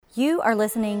You are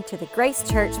listening to the Grace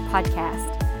Church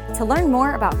podcast. To learn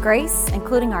more about Grace,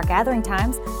 including our gathering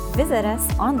times, visit us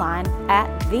online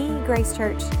at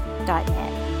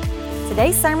thegracechurch.net.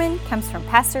 Today's sermon comes from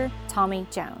Pastor Tommy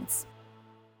Jones.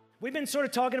 We've been sort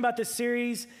of talking about this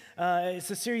series. It's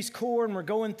a series core, and we're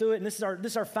going through it, and this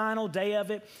is our final day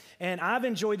of it. And I've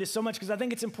enjoyed this so much because I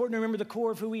think it's important to remember the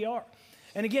core of who we are.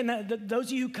 And again, those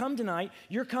of you who come tonight,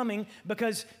 you're coming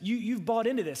because you've bought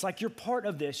into this. Like, you're part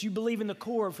of this. You believe in the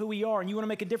core of who we are, and you want to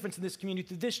make a difference in this community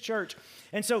through this church.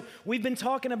 And so we've been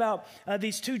talking about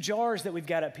these two jars that we've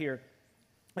got up here.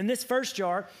 And this first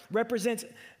jar represents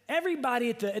everybody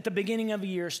at the beginning of a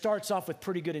year starts off with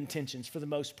pretty good intentions for the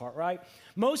most part, right?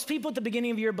 Most people at the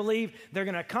beginning of the year believe they're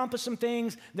going to accomplish some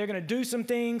things, they're going to do some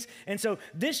things. And so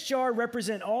this jar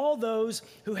represents all those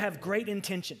who have great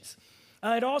intentions.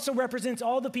 It also represents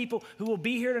all the people who will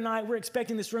be here tonight. We're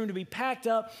expecting this room to be packed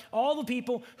up. All the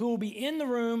people who will be in the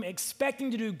room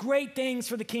expecting to do great things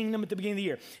for the kingdom at the beginning of the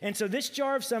year. And so this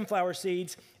jar of sunflower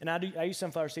seeds, and I use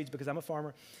sunflower seeds because I'm a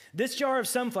farmer. This jar of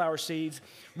sunflower seeds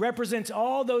represents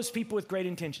all those people with great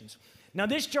intentions. Now,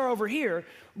 this jar over here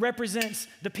represents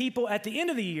the people at the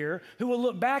end of the year who will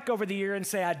look back over the year and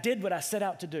say, I did what I set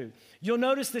out to do. You'll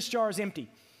notice this jar is empty.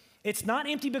 It's not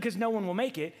empty because no one will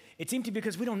make it. It's empty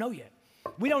because we don't know yet.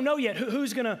 We don't know yet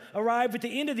who's going to arrive at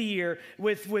the end of the year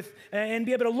and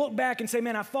be able to look back and say,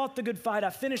 man, I fought the good fight. I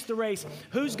finished the race.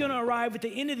 Who's going to arrive at the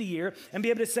end of the year and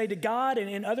be able to say to God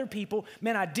and other people,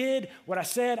 man, I did what I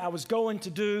said I was going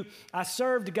to do. I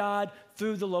served God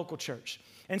through the local church.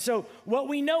 And so what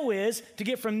we know is to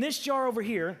get from this jar over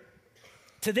here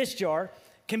to this jar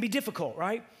can be difficult,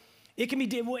 right? It can be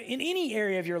in any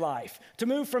area of your life. To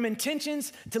move from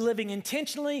intentions to living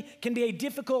intentionally can be a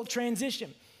difficult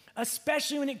transition,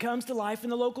 especially when it comes to life in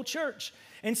the local church.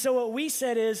 And so what we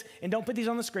said is, and don't put these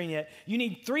on the screen yet, you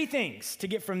need three things to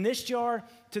get from this jar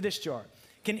to this jar.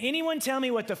 Can anyone tell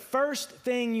me what the first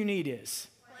thing you need is?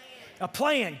 A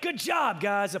plan. Good job,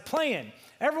 guys, a plan.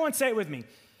 Everyone say it with me.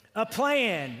 A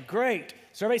plan. Great.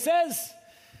 So everybody says,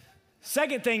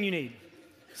 second thing you need.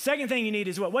 Second thing you need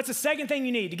is what? What's the second thing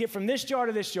you need to get from this jar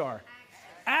to this jar?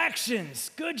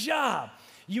 Actions. Good job.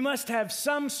 You must have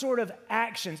some sort of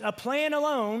actions. A plan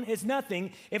alone is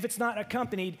nothing if it's not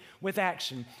accompanied with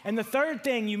action. And the third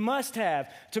thing you must have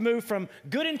to move from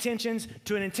good intentions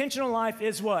to an intentional life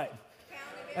is what?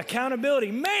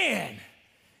 Accountability. Man,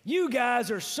 you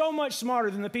guys are so much smarter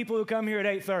than the people who come here at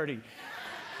 8:30.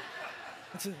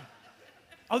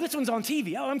 Oh, this one's on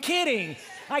TV. Oh, I'm kidding.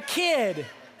 I kid.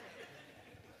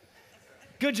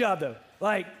 Good job, though.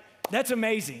 Like, that's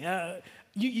amazing.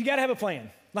 You got to have a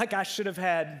plan. Like I should have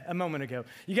had a moment ago.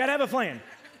 You got to have a plan.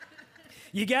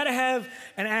 You got to have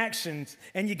an action,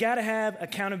 and you got to have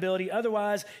accountability.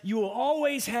 Otherwise, you will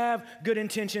always have good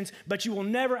intentions, but you will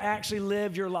never actually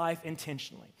live your life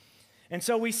intentionally. And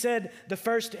so we said the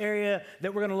first area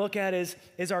that we're going to look at is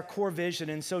our core vision.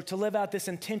 And so to live out this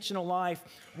intentional life,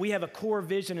 we have a core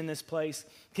vision in this place.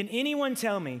 Can anyone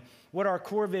tell me what our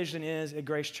core vision is at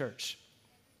Grace Church?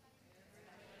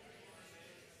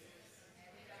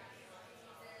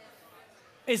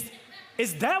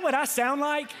 Is that what I sound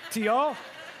like to y'all?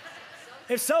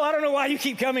 If so, I don't know why you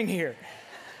keep coming here.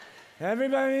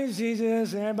 Everybody needs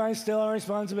Jesus, and everybody's still our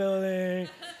responsibility.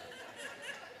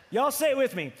 Y'all say it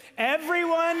with me.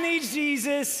 Everyone needs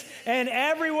Jesus, and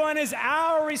everyone is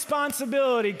our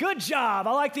responsibility. Good job.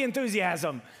 I like the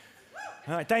enthusiasm.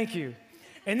 All right, thank you.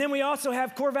 And then we also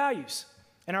have core values.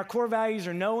 And our core values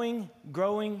are knowing,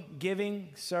 growing, giving,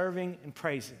 serving, and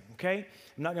praising, okay?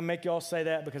 I'm not going to make you all say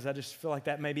that because I just feel like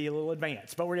that may be a little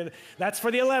advanced. But that's for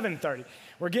the 11:30.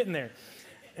 We're getting there.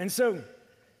 And so,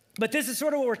 but this is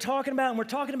sort of what we're talking about. And we're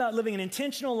talking about living an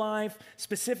intentional life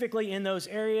specifically in those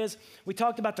areas. We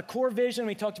talked about the core vision.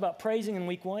 We talked about praising in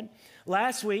week 1.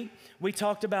 Last week, we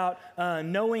talked about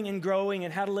knowing and growing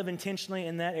and how to live intentionally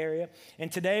in that area.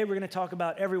 And today, we're going to talk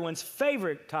about everyone's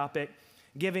favorite topic,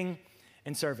 giving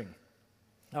and serving.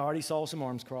 I already saw some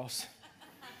arms cross.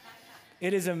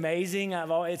 It is amazing.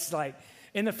 It's like,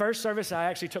 in the first service, I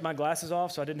actually took my glasses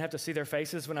off so I didn't have to see their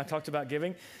faces when I talked about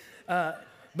giving. But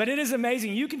it is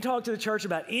amazing. You can talk to the church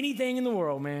about anything in the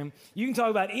world, man. You can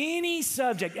talk about any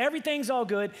subject. Everything's all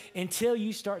good until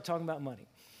you start talking about money.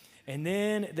 And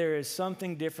then there is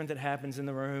something different that happens in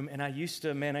the room. And I used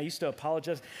to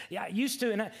apologize. Yeah, I used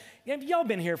to. And y'all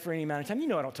been here for any amount of time. You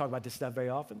know I don't talk about this stuff very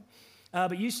often.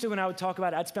 But used to, when I would talk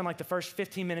about it, I'd spend like the first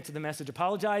 15 minutes of the message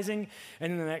apologizing, and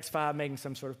then the next 5 making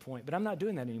some sort of point. But I'm not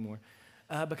doing that anymore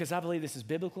because I believe this is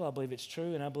biblical, I believe it's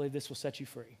true, and I believe this will set you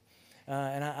free.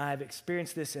 And I've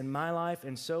experienced this in my life,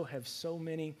 and so have so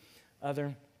many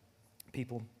other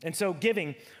people. And so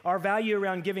giving, our value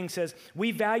around giving says,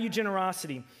 we value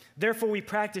generosity. Therefore, we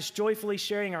practice joyfully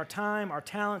sharing our time, our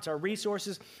talents, our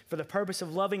resources for the purpose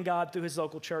of loving God through his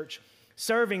local church.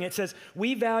 Serving, it says,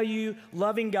 we value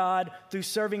loving God through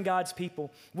serving God's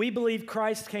people. We believe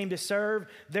Christ came to serve.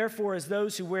 Therefore, as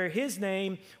those who wear his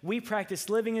name, we practice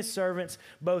living as servants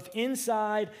both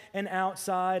inside and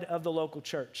outside of the local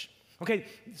church. Okay,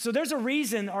 so there's a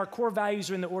reason our core values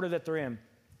are in the order that they're in.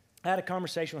 I had a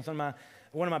conversation with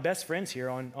one of my best friends here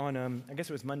on I guess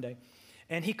it was Monday.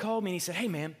 And he called me and he said, hey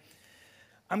man,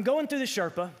 I'm going through the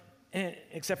Sherpa,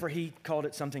 except for he called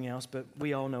it something else, but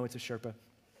we all know it's a Sherpa.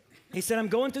 He said, I'm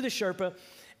going through the Sherpa,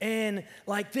 and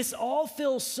like this all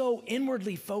feels so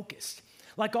inwardly focused.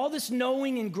 Like all this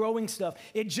knowing and growing stuff,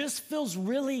 it just feels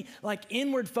really like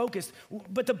inward focused.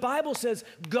 But the Bible says,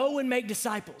 go and make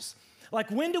disciples. Like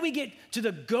when do we get to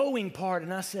the going part?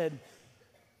 And I said,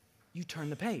 you turn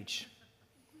the page.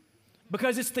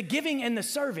 Because it's the giving and the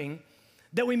serving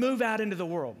that we move out into the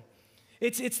world.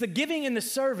 It's the giving and the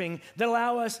serving that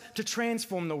allow us to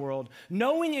transform the world.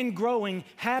 Knowing and growing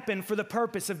happen for the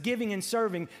purpose of giving and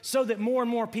serving so that more and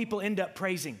more people end up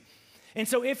praising. And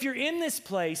so if you're in this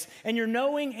place and you're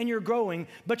knowing and you're growing,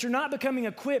 but you're not becoming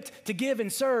equipped to give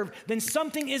and serve, then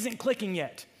something isn't clicking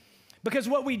yet. Because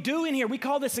what we do in here, we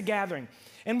call this a gathering.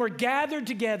 And we're gathered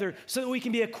together so that we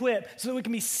can be equipped, so that we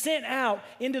can be sent out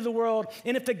into the world.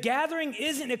 And if the gathering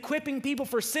isn't equipping people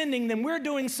for sending, then we're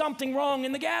doing something wrong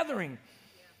in the gathering.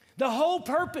 The whole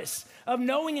purpose of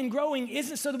knowing and growing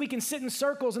isn't so that we can sit in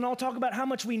circles and all talk about how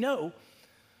much we know.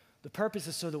 The purpose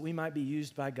is so that we might be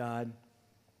used by God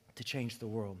to change the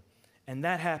world. And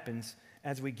that happens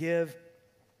as we give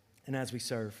and as we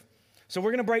serve. So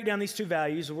we're going to break down these two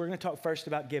values. We're going to talk first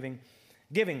about giving.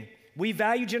 Giving. We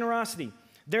value generosity.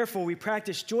 Therefore, we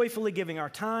practice joyfully giving our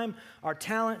time, our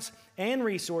talents, and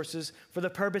resources for the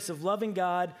purpose of loving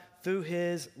God through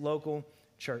his local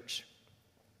church.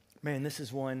 Man, this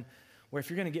is one where if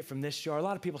you're going to get from this jar, a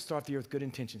lot of people start the year with good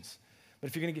intentions. But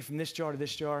if you're going to get from this jar to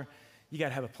this jar, you got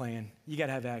to have a plan, you got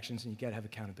to have actions, and you got to have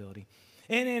accountability.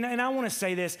 And I want to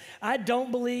say this. I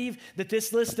don't believe that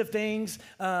this list of things,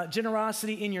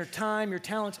 generosity in your time, your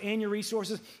talents, and your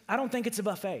resources, I don't think it's a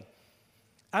buffet.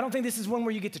 I don't think this is one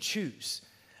where you get to choose.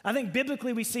 I think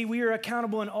biblically we see we are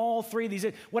accountable in all three of these.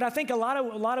 What I think a lot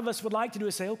of us would like to do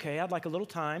is say, okay, I'd like a little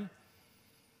time.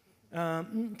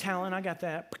 Talent, I got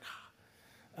that.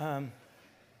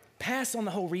 Pass on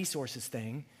the whole resources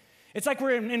thing. It's like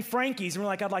we're in Frankie's and we're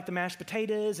like, I'd like the mashed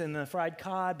potatoes and the fried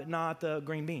cod, but not the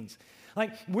green beans.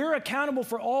 Like, we're accountable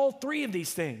for all three of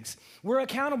these things. We're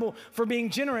accountable for being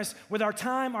generous with our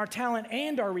time, our talent,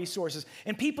 and our resources.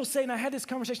 And people say, and I had this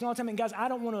conversation all the time, and guys, I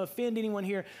don't want to offend anyone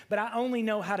here, but I only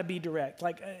know how to be direct.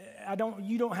 Like,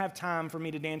 you don't have time for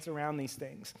me to dance around these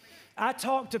things. I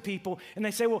talk to people, and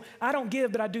they say, well, I don't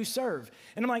give, but I do serve.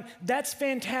 And I'm like, that's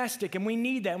fantastic, and we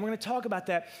need that, and we're going to talk about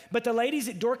that. But the ladies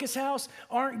at Dorcas House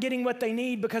aren't getting what they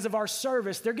need because of our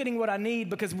service. They're getting what I need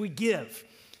because we give.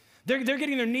 They're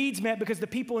getting their needs met because the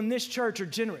people in this church are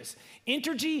generous.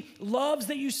 Entergy loves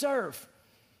that you serve,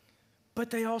 but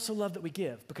they also love that we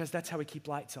give because that's how we keep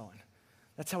lights on.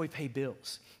 That's how we pay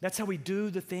bills. That's how we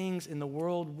do the things in the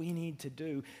world we need to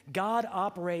do. God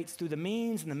operates through the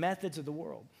means and the methods of the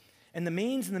world. And the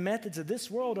means and the methods of this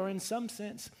world are, in some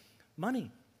sense,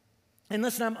 money. And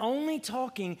listen, I'm only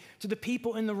talking to the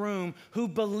people in the room who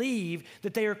believe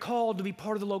that they are called to be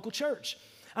part of the local church.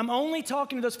 I'm only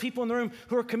talking to those people in the room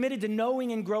who are committed to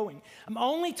knowing and growing. I'm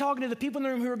only talking to the people in the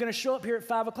room who are going to show up here at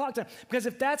 5 o'clock time. Because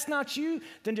if that's not you,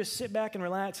 then just sit back and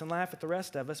relax and laugh at the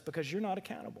rest of us because you're not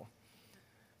accountable.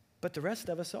 But the rest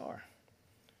of us are.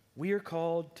 We are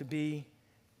called to be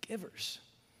givers.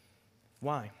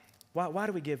 Why? Why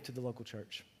do we give to the local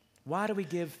church? Why do we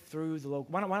give through the local?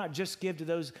 Why not just give to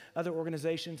those other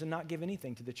organizations and not give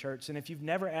anything to the church? And if you've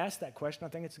never asked that question, I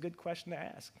think it's a good question to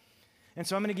ask. And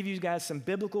so I'm going to give you guys some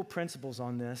biblical principles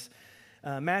on this.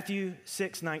 Matthew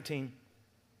 6:19.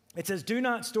 It says, do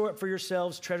not store up for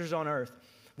yourselves treasures on earth,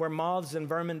 where moths and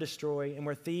vermin destroy and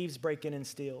where thieves break in and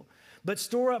steal. But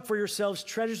store up for yourselves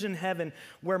treasures in heaven,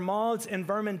 where moths and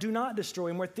vermin do not destroy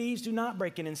and where thieves do not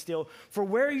break in and steal. For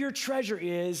where your treasure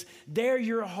is, there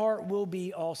your heart will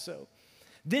be also.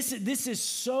 This is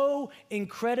so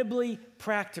incredibly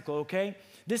practical, okay?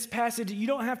 This passage, you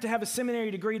don't have to have a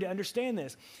seminary degree to understand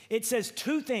this. It says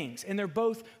two things, and they're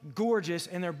both gorgeous,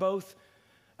 and they're both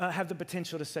have the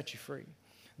potential to set you free.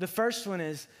 The first one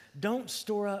is, don't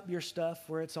store up your stuff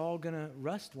where it's all going to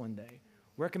rust one day,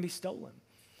 where it can be stolen.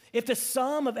 If the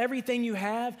sum of everything you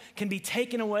have can be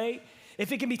taken away,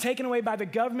 if it can be taken away by the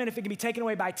government, if it can be taken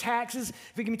away by taxes,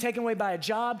 if it can be taken away by a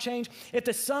job change, if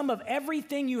the sum of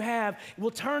everything you have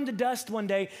will turn to dust one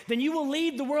day, then you will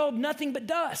leave the world nothing but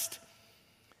dust.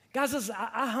 Guys, listen,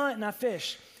 I hunt and I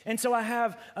fish. And so I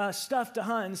have stuff to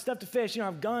hunt and stuff to fish. I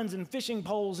have guns and fishing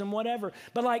poles and whatever.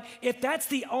 But like, if that's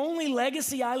the only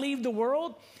legacy I leave the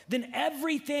world, then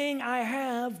everything I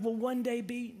have will one day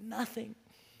be nothing.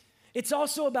 It's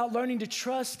also about learning to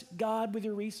trust God with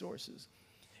your resources.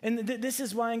 And this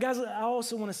is why, and guys, I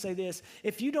also want to say this.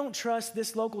 If you don't trust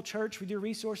this local church with your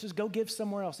resources, go give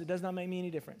somewhere else. It does not make me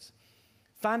any difference.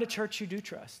 Find a church you do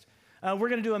trust. We're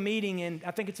going to do a meeting I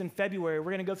think it's in February.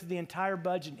 We're going to go through the entire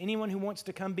budget. Anyone who wants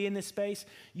to come be in this space,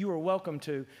 you are welcome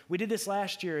to. We did this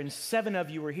last year, and 7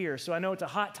 of you were here, so I know it's a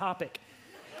hot topic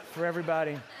for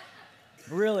everybody.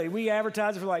 Really, we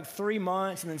advertised it for like 3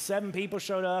 months, and then 7 people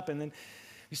showed up, and then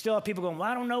you still have people going, well,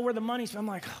 I don't know where the money's from. I'm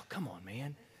like, oh, come on,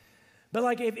 man. But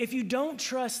like, if you don't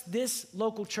trust this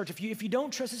local church, if you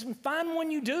don't trust this one, find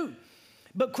one you do.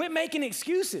 But quit making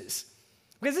excuses.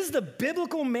 Because this is the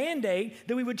biblical mandate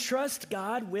that we would trust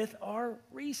God with our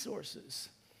resources.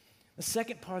 The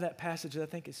second part of that passage that I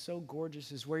think is so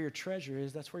gorgeous is where your treasure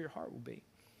is, that's where your heart will be.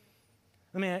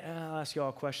 I'll ask you all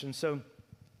a question. So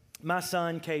my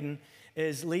son, Caden,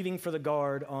 is leaving for the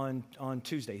Guard on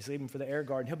Tuesday. He's leaving for the Air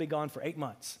Guard, and he'll be gone for 8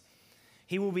 months.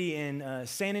 He will be in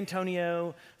San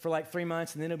Antonio for like 3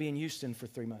 months, and then he'll be in Houston for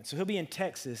 3 months. So he'll be in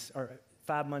Texas, or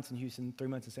 5 months in Houston, 3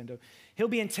 months in San Antonio. He'll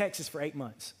be in Texas for 8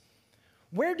 months.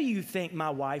 Where do you think my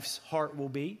wife's heart will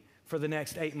be for the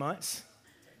next 8 months?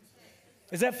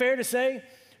 Is that fair to say?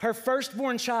 Her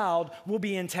firstborn child will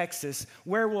be in Texas.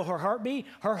 Where will her heart be?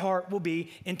 Her heart will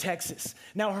be in Texas.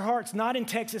 Now, her heart's not in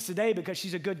Texas today because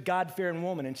she's a good God-fearing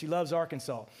woman and she loves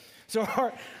Arkansas. So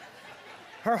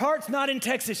her heart's not in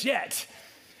Texas yet.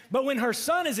 But when her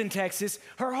son is in Texas,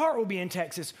 her heart will be in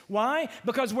Texas. Why?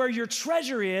 Because where your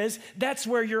treasure is, that's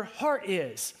where your heart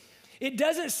is. It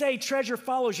doesn't say treasure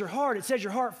follows your heart. It says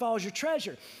your heart follows your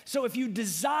treasure. So if you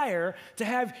desire to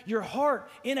have your heart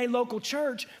in a local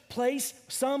church, place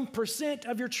some %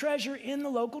 of your treasure in the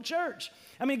local church.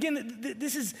 I mean, again,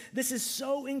 this is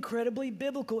so incredibly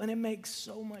biblical, and it makes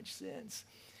so much sense.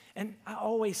 And I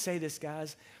always say this,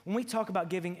 guys, when we talk about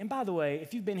giving, and by the way,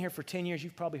 if you've been here for 10 years,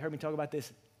 you've probably heard me talk about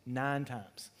this 9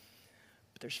 times.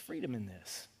 But there's freedom in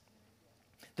this.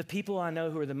 The people I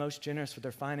know who are the most generous with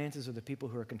their finances are the people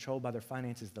who are controlled by their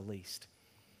finances the least.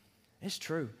 It's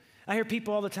true. I hear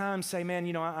people all the time say,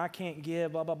 man, I can't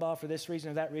give, blah, blah, blah, for this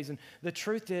reason or that reason. The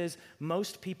truth is,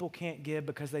 most people can't give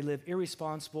because they live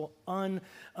irresponsible,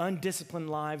 undisciplined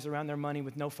lives around their money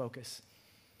with no focus.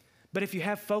 But if you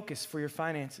have focus for your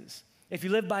finances, if you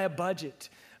live by a budget,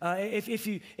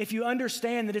 if you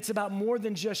understand that it's about more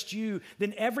than just you,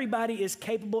 then everybody is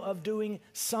capable of doing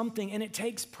something, and it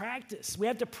takes practice. We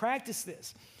have to practice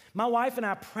this. My wife and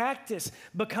I practice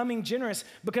becoming generous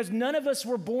because none of us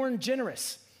were born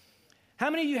generous. How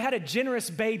many of you had a generous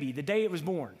baby the day it was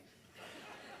born?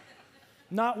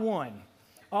 Not one.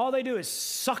 All they do is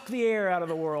suck the air out of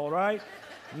the world, right?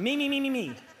 Me, me, me, me,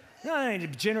 me. No, I ain't a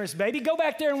generous baby. Go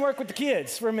back there and work with the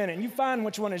kids for a minute, and you find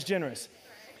which one is generous.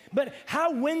 But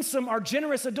how winsome are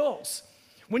generous adults?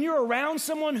 When you're around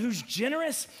someone who's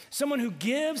generous, someone who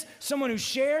gives, someone who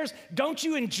shares, don't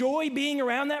you enjoy being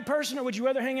around that person, or would you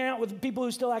rather hang out with people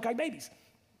who still act like babies?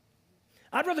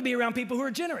 I'd rather be around people who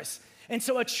are generous. And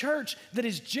so a church that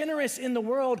is generous in the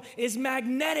world is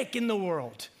magnetic in the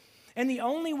world. And the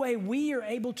only way we are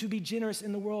able to be generous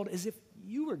in the world is if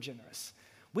you are generous.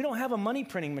 We don't have a money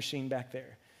printing machine back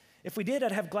there. If we did,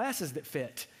 I'd have glasses that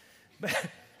fit. But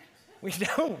we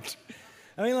don't.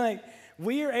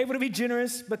 We are able to be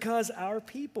generous because our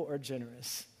people are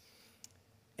generous.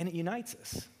 And it unites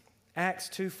us. Acts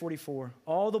 2:44,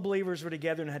 all the believers were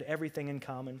together and had everything in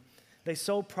common. They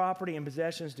sold property and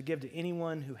possessions to give to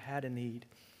anyone who had a need.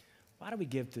 Why do we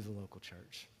give through the local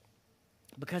church?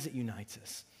 Because it unites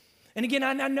us. And again,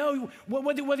 I know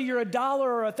whether you're $1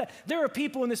 or there are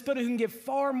people in this building who can give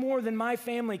far more than my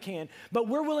family can, but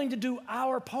we're willing to do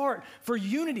our part for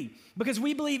unity because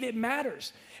we believe it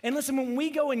matters. And listen, when we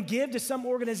go and give to some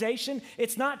organization,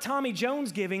 it's not Tommy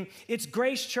Jones giving, it's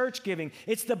Grace Church giving.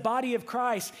 It's the body of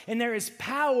Christ, and there is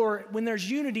power when there's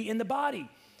unity in the body.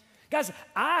 Guys,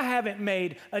 I haven't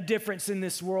made a difference in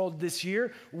this world this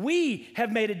year. We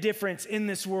have made a difference in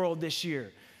this world this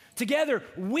year. Together,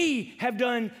 we have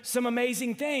done some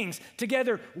amazing things.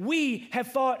 Together, we have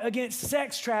fought against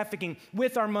sex trafficking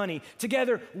with our money.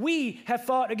 Together, we have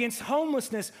fought against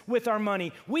homelessness with our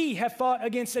money. We have fought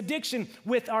against addiction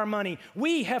with our money.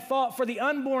 We have fought for the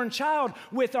unborn child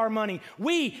with our money.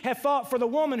 We have fought for the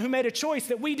woman who made a choice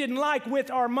that we didn't like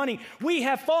with our money. We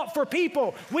have fought for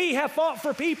people. We have fought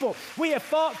for people. We have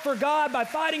fought for God by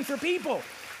fighting for people.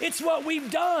 It's what we've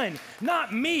done,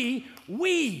 not me,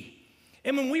 we.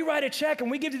 And when we write a check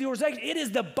and we give to the organization, it is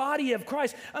the body of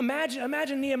Christ.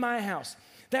 Imagine Nehemiah House.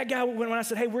 That guy, when I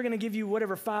said, hey, we're going to give you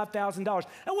whatever, $5,000,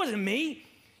 that wasn't me.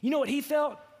 You know what he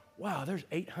felt? Wow, there's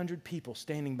 800 people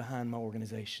standing behind my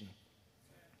organization.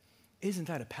 Isn't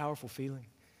that a powerful feeling?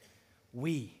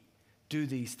 We do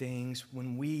these things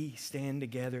when we stand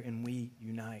together and we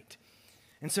unite.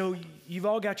 And so you've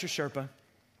all got your Sherpa.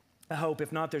 I hope.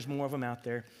 If not, there's more of them out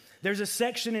there. There's a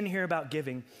section in here about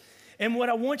giving. And what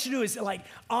I want you to do is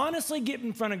honestly get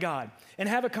in front of God and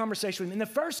have a conversation with him. And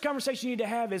the first conversation you need to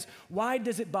have is, why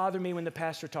does it bother me when the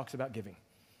pastor talks about giving?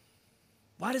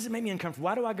 Why does it make me uncomfortable?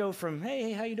 Why do I go from,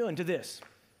 hey, how you doing, to this?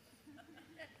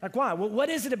 Why? Well, what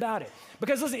is it about it?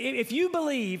 Because listen, if you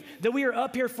believe that we are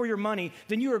up here for your money,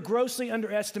 then you are grossly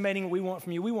underestimating what we want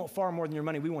from you. We want far more than your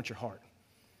money. We want your heart.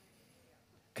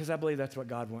 Because I believe that's what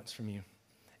God wants from you.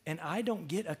 And I don't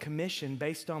get a commission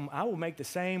based on, I will make the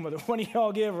same whether one of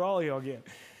y'all give or all of y'all give.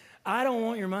 I don't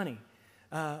want your money.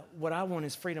 What I want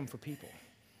is freedom for people.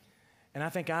 And I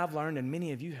think I've learned, and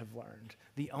many of you have learned,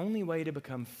 the only way to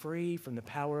become free from the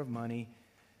power of money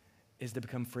is to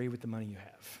become free with the money you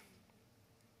have.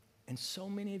 And so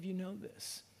many of you know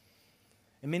this.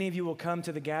 And many of you will come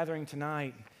to the gathering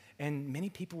tonight, and many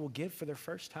people will give for their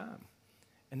first time.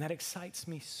 And that excites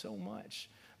me so much.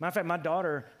 Matter of fact, my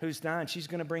daughter, who's 9, she's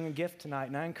going to bring a gift tonight,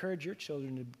 and I encourage your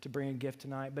children to bring a gift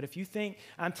tonight. But if you think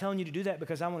I'm telling you to do that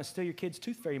because I want to steal your kids'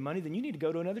 tooth fairy money, then you need to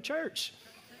go to another church.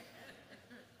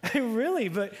 Really,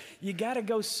 but you got to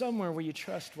go somewhere where you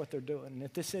trust what they're doing. And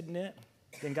if this isn't it,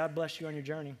 then God bless you on your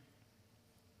journey.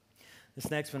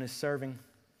 This next one is serving.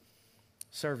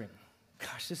 Serving.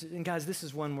 Gosh, this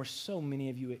is one where so many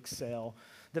of you excel.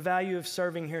 The value of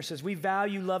serving here says, we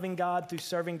value loving God through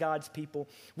serving God's people.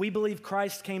 We believe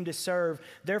Christ came to serve.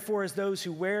 Therefore, as those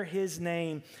who wear his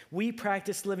name, we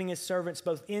practice living as servants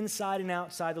both inside and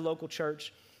outside the local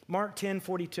church. Mark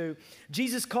 10:42.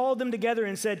 Jesus called them together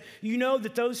and said, you know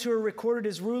that those who are recorded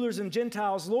as rulers and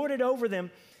Gentiles lord it over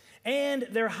them, and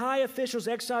their high officials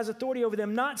exercise authority over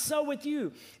them. Not so with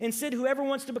you. Instead, whoever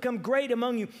wants to become great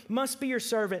among you must be your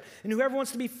servant, and whoever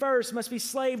wants to be first must be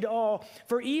slave to all.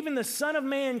 For even the Son of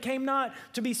Man came not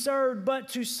to be served, but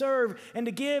to serve, and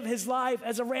to give his life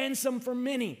as a ransom for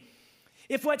many.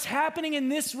 If what's happening in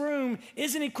this room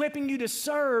isn't equipping you to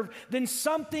serve, then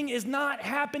something is not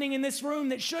happening in this room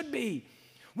that should be.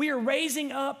 We are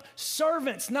raising up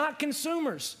servants, not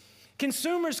consumers.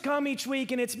 Consumers come each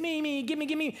week and it's me, give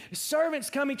me. Servants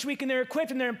come each week and they're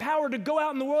equipped and they're empowered to go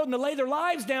out in the world and to lay their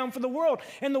lives down for the world.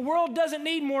 And the world doesn't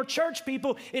need more church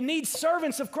people. It needs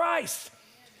servants of Christ.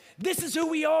 This is who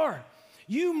we are.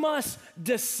 You must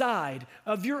decide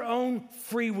of your own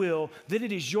free will that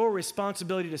it is your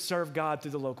responsibility to serve God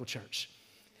through the local church.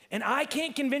 And I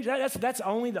can't convince you, that's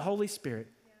only the Holy Spirit.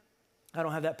 I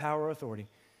don't have that power or authority.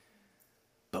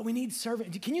 But we need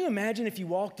servants. Can you imagine if you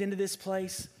walked into this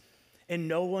place and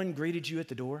no one greeted you at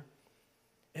the door?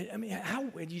 I mean,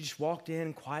 how you just walked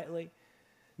in quietly?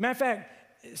 Matter of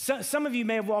fact, some of you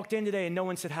may have walked in today and no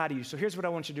one said hi to you. So here's what I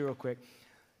want you to do real quick.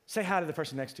 Say hi to the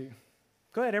person next to you.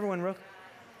 Go ahead, everyone, real.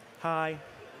 Hi.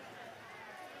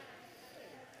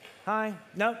 Hi.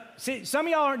 No, see, some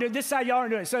of y'all aren't doing it. This side, y'all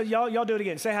aren't doing it. So y'all do it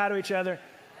again. Say hi to each other.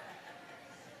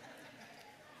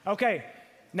 Okay.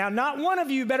 Now, not one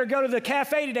of you better go to the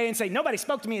cafe today and say, nobody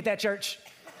spoke to me at that church.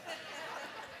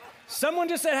 Someone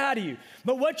just said hi to you.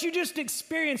 But what you just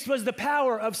experienced was the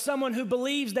power of someone who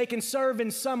believes they can serve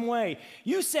in some way.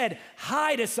 You said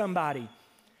hi to somebody.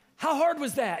 How hard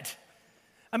was that?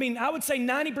 I mean, I would say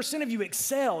 90% of you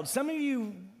excelled. Some of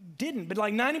you didn't, but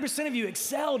like 90% of you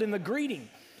excelled in the greeting.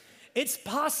 It's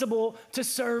possible to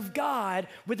serve God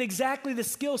with exactly the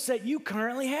skill set you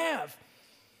currently have.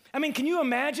 I mean, can you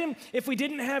imagine if we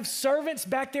didn't have servants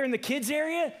back there in the kids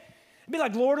area? It'd be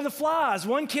like Lord of the Flies.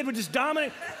 One kid would just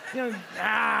dominate,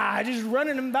 just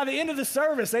running them. By the end of the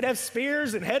service, they'd have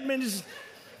spears and headmen. It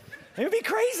would be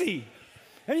crazy.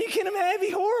 I mean, you can imagine, it'd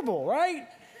be horrible, right?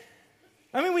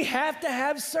 I mean, we have to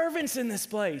have servants in this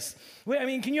place. I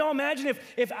mean, can you all imagine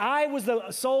if I was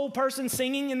the sole person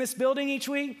singing in this building each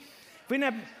week? If we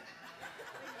didn't have...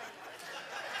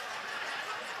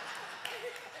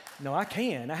 No, I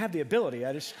can. I have the ability.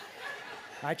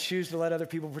 I choose to let other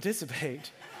people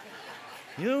participate.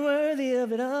 You're worthy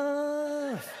of it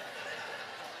all.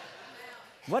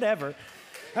 Whatever.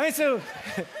 I mean, so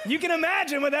you can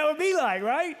imagine what that would be like,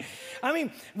 right? I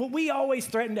mean, we always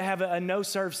threaten to have a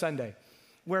no-serve Sunday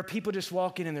where people just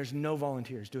walk in and there's no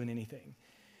volunteers doing anything.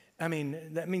 I mean,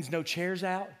 that means no chairs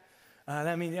out.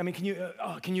 Can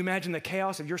you imagine the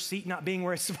chaos of your seat not being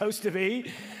where it's supposed to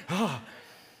be? Oh,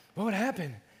 what would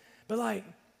happen? But like,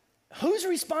 whose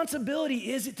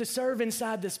responsibility is it to serve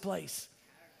inside this place?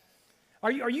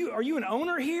 Are you an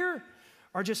owner here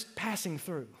or just passing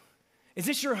through? Is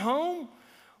this your home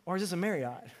or is this a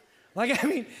Marriott? Like, I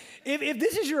mean, if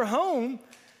this is your home,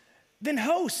 then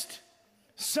host,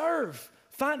 serve.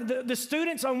 Find the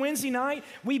students on Wednesday night,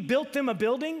 we built them a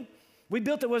building. We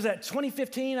built it, was that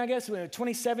 2015, I guess,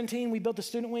 2017, we built the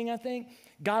student wing, I think.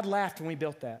 God laughed when we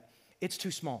built that. It's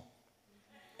too small.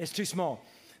 It's too small.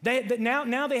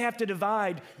 Now they have to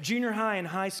divide junior high and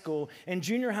high school, and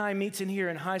junior high meets in here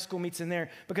and high school meets in there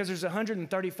because there's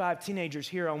 135 teenagers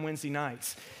here on Wednesday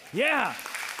nights. Yeah.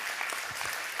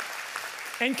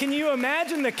 And can you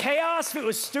imagine the chaos if it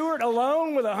was Stuart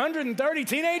alone with 130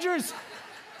 teenagers?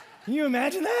 Can you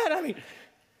imagine that? I mean,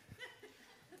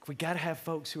 we got to have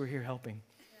folks who are here helping.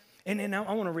 And I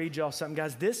want to read y'all something,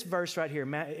 guys. This verse right here,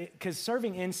 because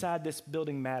serving inside this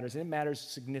building matters, and it matters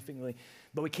significantly,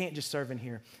 but we can't just serve in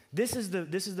here. This is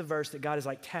the verse that God has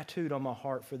like tattooed on my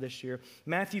heart for this year.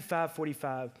 Matthew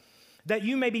 5:45, that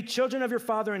you may be children of your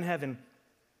Father in heaven.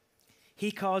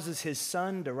 He causes his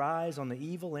sun to rise on the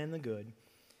evil and the good.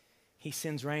 He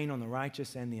sends rain on the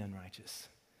righteous and the unrighteous.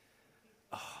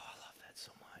 Oh, I love that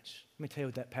so much. Let me tell you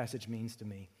what that passage means to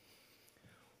me.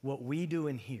 What we do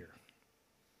in here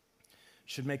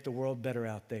should make the world better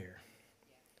out there,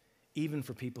 even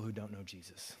for people who don't know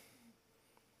Jesus.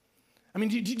 I mean,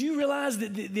 did you realize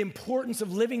the importance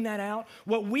of living that out?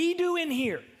 What we do in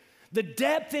here, the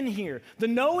depth in here, the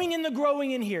knowing and the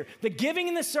growing in here, the giving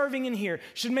and the serving in here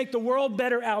should make the world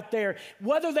better out there,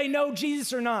 whether they know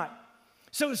Jesus or not.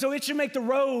 So it should make the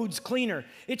roads cleaner.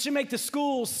 It should make the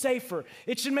schools safer.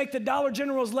 It should make the Dollar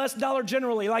Generals less Dollar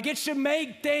Generally. Like, it should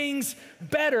make things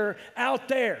better out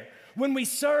there. When we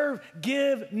serve,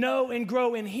 give, know, and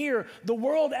grow in here, the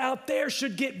world out there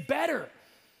should get better.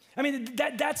 I mean,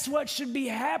 that's what should be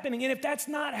happening. And if that's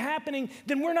not happening,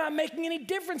 then we're not making any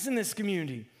difference in this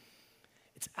community.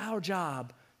 It's our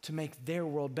job to make their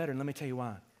world better. And let me tell you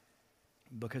why.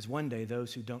 Because one day,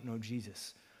 those who don't know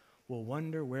Jesus will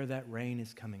wonder where that rain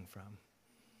is coming from.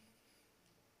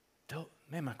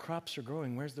 Man, my crops are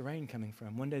growing. Where's the rain coming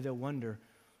from? One day they'll wonder,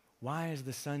 why is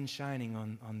the sun shining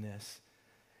on this?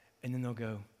 And then they'll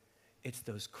go, it's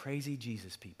those crazy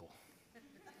Jesus people.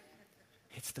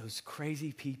 It's those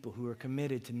crazy people who are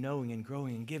committed to knowing and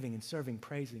growing and giving and serving,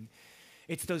 praising.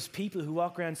 It's those people who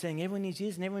walk around saying, everyone needs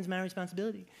Jesus and everyone's my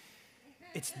responsibility.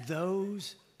 It's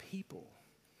those people.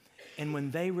 And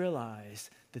when they realize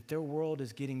that their world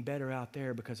is getting better out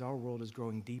there because our world is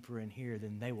growing deeper in here,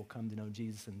 then they will come to know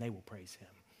Jesus and they will praise him.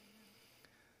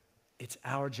 It's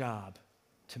our job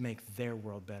to make their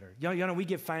world better. Y'all know we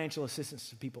give financial assistance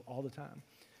to people all the time.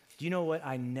 Do you know what?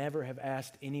 I never have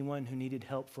asked anyone who needed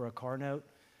help for a car note,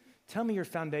 tell me your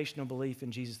foundational belief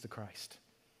in Jesus the Christ.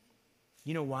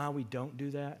 You know why we don't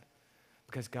do that?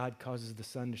 Because God causes the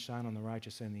sun to shine on the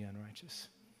righteous and the unrighteous.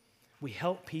 We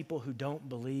help people who don't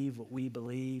believe what we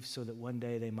believe so that one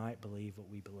day they might believe what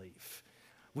we believe.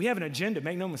 We have an agenda,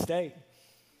 make no mistake,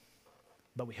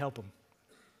 but we help them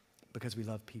because we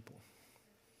love people.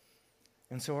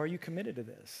 And so are you committed to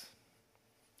this?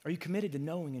 Are you committed to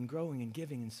knowing and growing and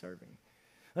giving and serving?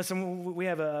 Listen, we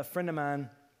have a friend of mine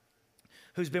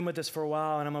who's been with us for a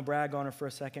while, and I'm going to brag on her for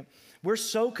a second. We're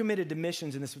so committed to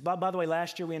missions in this. By the way,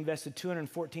 last year we invested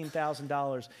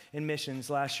 $214,000 in missions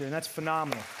last year, and that's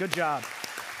phenomenal. Good job.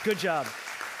 Good job.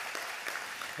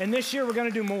 And this year we're going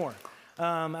to do more.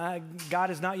 God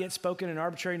has not yet spoken an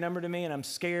arbitrary number to me, and I'm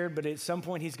scared, but at some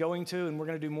point he's going to, and we're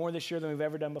going to do more this year than we've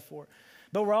ever done before.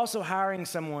 But we're also hiring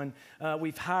someone,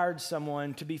 we've hired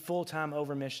someone to be full-time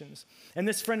over missions. And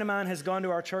this friend of mine has gone to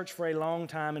our church for a long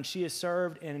time, and she has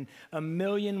served in a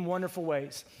million wonderful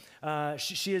ways.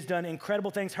 She has done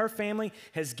incredible things. Her family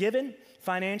has given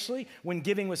financially when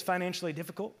giving was financially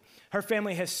difficult. Her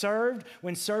family has served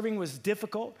when serving was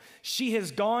difficult. She has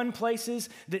gone places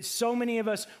that so many of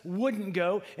us wouldn't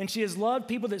go, and she has loved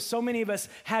people that so many of us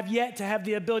have yet to have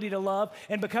the ability to love,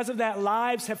 and because of that,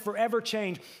 lives have forever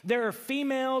changed. There are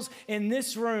females in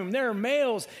this room, there are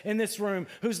males in this room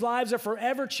whose lives are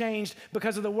forever changed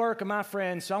because of the work of my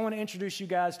friend. So I want to introduce you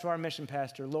guys to our mission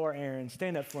pastor, Laura Aaron.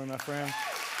 Stand up for me, my friend.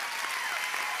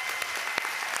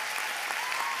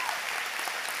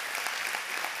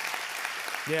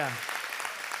 Yeah.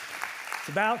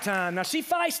 about time. Now, she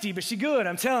feisty, but she good,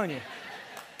 I'm telling you.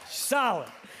 She's solid.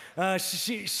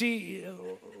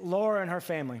 Laura and her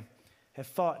family have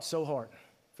fought so hard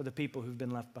for the people who've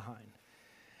been left behind.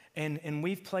 And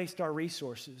we've placed our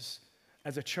resources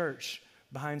as a church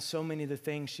behind so many of the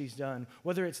things she's done,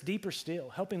 whether it's deeper still,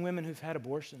 helping women who've had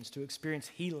abortions to experience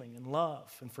healing and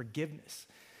love and forgiveness,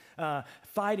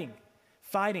 fighting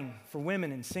for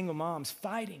women and single moms,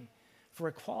 fighting for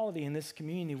equality in this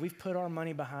community. We've put our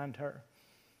money behind her.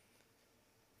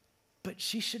 But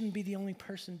she shouldn't be the only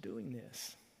person doing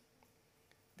this.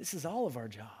 This is all of our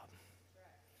job.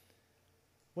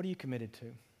 What are you committed to?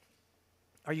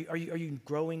 Are you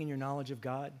growing in your knowledge of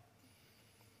God?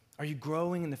 Are you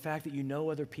growing in the fact that you know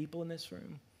other people in this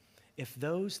room? If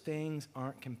those things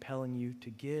aren't compelling you to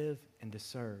give and to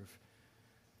serve,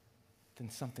 then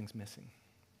something's missing.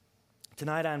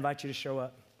 Tonight, I invite you to show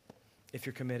up if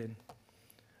you're committed.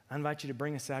 I invite you to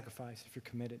bring a sacrifice if you're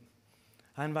committed.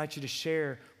 I invite you to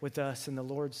share with us in the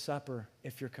Lord's Supper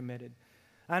if you're committed.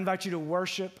 I invite you to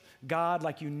worship God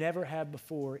like you never have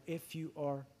before if you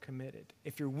are committed.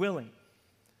 If you're willing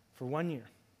for 1 year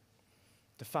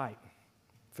to fight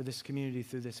for this community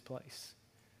through this place,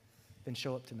 then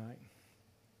show up tonight.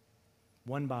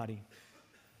 One body,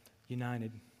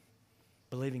 united,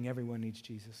 believing everyone needs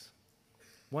Jesus.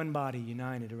 One body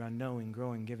united around knowing,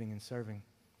 growing, giving, and serving.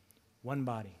 One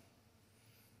body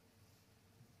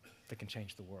that can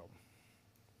change the world.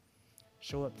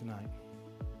 Show up tonight.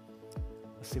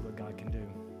 Let's see what God can do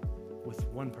with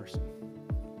one person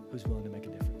who's willing to make a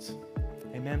difference.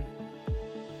 Amen.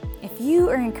 If you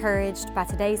are encouraged by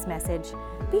today's message,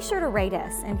 be sure to rate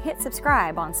us and hit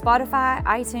subscribe on Spotify,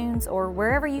 iTunes, or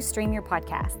wherever you stream your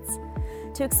podcasts.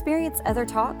 To experience other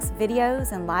talks,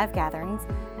 videos, and live gatherings,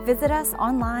 visit us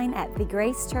online at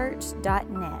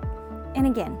thegracechurch.net. And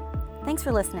again, thanks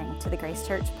for listening to the Grace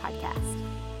Church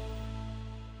Podcast.